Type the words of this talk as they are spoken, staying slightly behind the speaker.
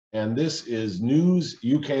and this is news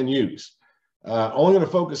you can use. Only going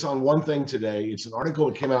to focus on one thing today. It's an article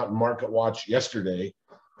that came out in Market Watch yesterday,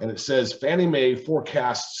 and it says Fannie Mae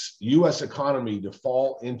forecasts U.S. economy to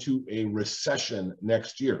fall into a recession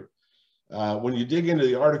next year. When you dig into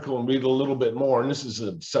the article and read a little bit more, and this is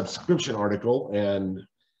a subscription article, and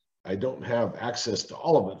I don't have access to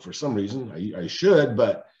all of it for some reason. I should,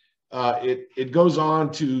 but it goes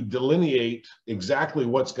on to delineate exactly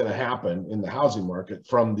what's going to happen in the housing market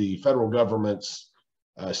from the federal government's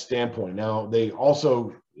standpoint. Now, they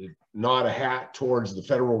also nod a hat towards the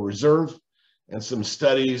Federal Reserve and some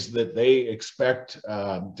studies that they expect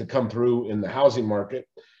to come through in the housing market.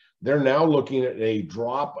 They're now looking at a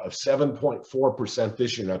drop of 7.4%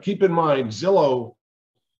 this year. Now, keep in mind, Zillow,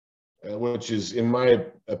 which is, in my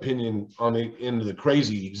opinion, on the end of the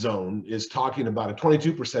crazy zone, is talking about a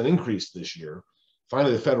 22% increase this year.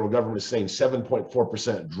 Finally, the federal government is saying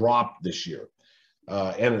 7.4% drop this year,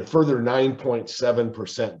 and a further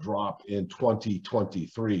 9.7% drop in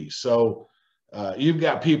 2023. So you've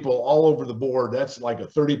got people all over the board. That's like a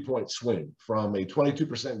 30-point swing from a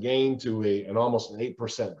 22% gain to an almost an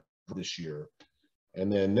 8% this year. And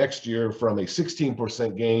then next year from a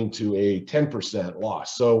 16% gain to a 10%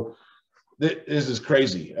 loss. So this is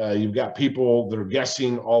crazy. You've got people that are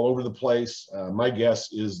guessing all over the place. My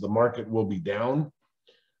guess is the market will be down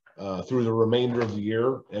through the remainder of the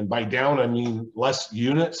year. And by down, I mean less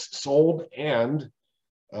units sold and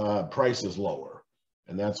prices lower.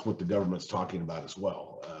 And that's what the government's talking about as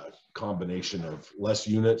well. Combination of less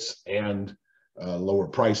units and lower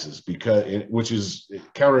prices, which is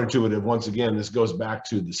counterintuitive. Once again, this goes back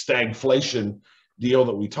to the stagflation deal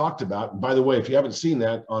that we talked about. And by the way, if you haven't seen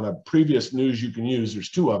that on a previous news you can use, there's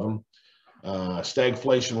two of them,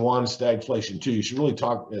 stagflation 1, stagflation 2. You should really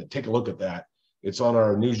take a look at that. It's on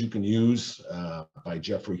our news you can use by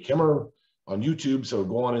Jeffrey Kemmer on YouTube. So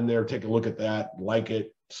go on in there, take a look at that, like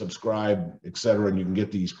it, subscribe, etc. And you can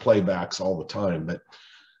get these playbacks all the time. But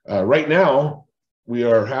right now, we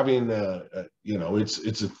are having,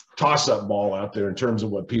 it's a toss-up ball out there in terms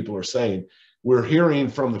of what people are saying. We're hearing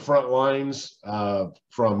from the front lines,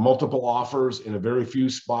 from multiple offers in a very few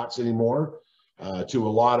spots anymore, to a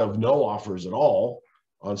lot of no offers at all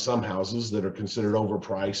on some houses that are considered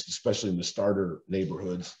overpriced, especially in the starter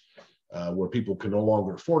neighborhoods, where people can no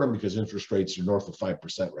longer afford them because interest rates are north of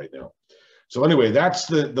 5% right now. So anyway, that's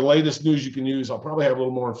the latest news you can use. I'll probably have a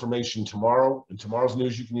little more information tomorrow in tomorrow's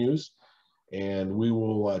news you can use. And we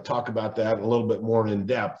will talk about that a little bit more in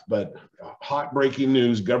depth. But hot breaking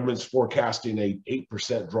news, government's forecasting a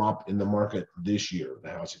 8% drop in the market this year, the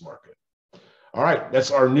housing market. All right,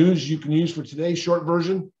 that's our news you can use for today, short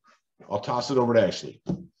version. I'll toss it over to Ashley.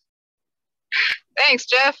 Thanks,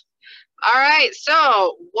 Jeff. All right,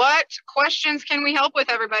 so what questions can we help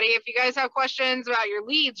with, everybody? If you guys have questions about your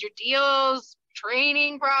leads, your deals,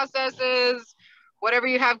 training processes, whatever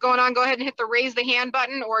you have going on, go ahead and hit the raise the hand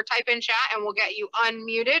button or type in chat and we'll get you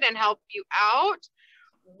unmuted and help you out.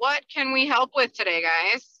 What can we help with today,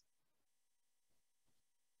 guys?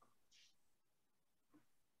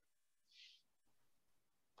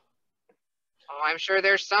 Oh, I'm sure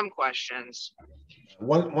there's some questions.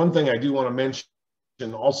 One thing I do want to mention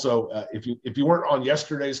also, if you weren't on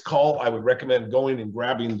yesterday's call, I would recommend going and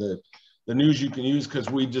grabbing the news you can use, because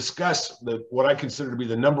we discussed what I consider to be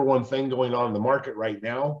the number one thing going on in the market right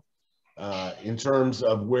now, in terms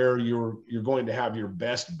of where you're going to have your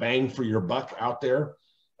best bang for your buck out there.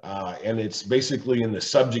 And it's basically in the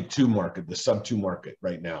subject to market, the sub two market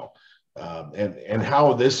right now. And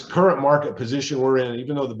how this current market position we're in,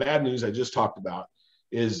 even though the bad news I just talked about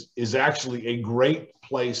is actually a great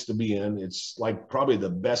place to be in. It's like probably the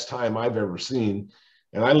best time I've ever seen.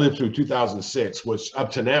 And I lived through 2006, which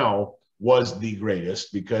up to now was the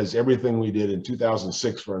greatest, because everything we did in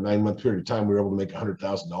 2006 for a 9-month period of time, we were able to make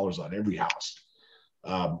 $100,000 on every house.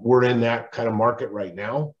 We're in that kind of market right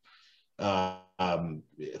now.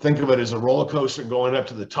 Think of it as a roller coaster going up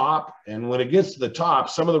to the top. And when it gets to the top,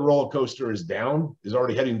 some of the roller coaster is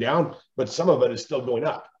already heading down, but some of it is still going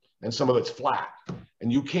up and some of it's flat.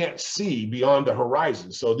 And you can't see beyond the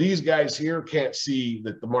horizon. So these guys here can't see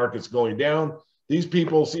that the market's going down. These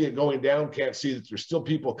people see it going down, can't see that there's still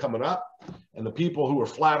people coming up. And the people who are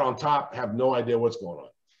flat on top have no idea what's going on.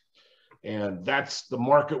 And that's the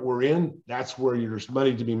market we're in. That's where there's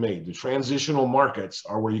money to be made. The transitional markets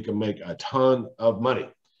are where you can make a ton of money.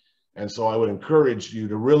 And so I would encourage you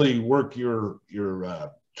to really work your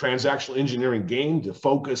transactional engineering game to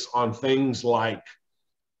focus on things like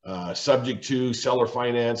subject to, seller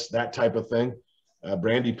finance, that type of thing.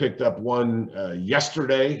 Brandy picked up one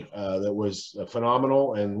yesterday that was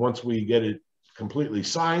phenomenal. And once we get it completely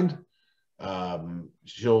signed,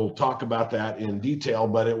 She'll talk about that in detail,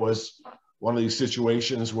 but it was one of these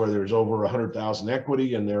situations where there's over 100,000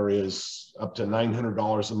 equity and there is up to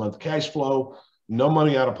 $900 a month cash flow, no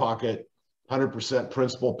money out of pocket, 100%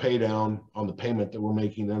 principal pay down on the payment that we're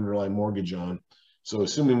making the underlying mortgage on. So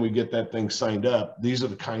assuming we get that thing signed up, these are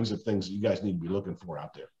the kinds of things that you guys need to be looking for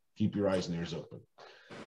out there. Keep your eyes and ears open.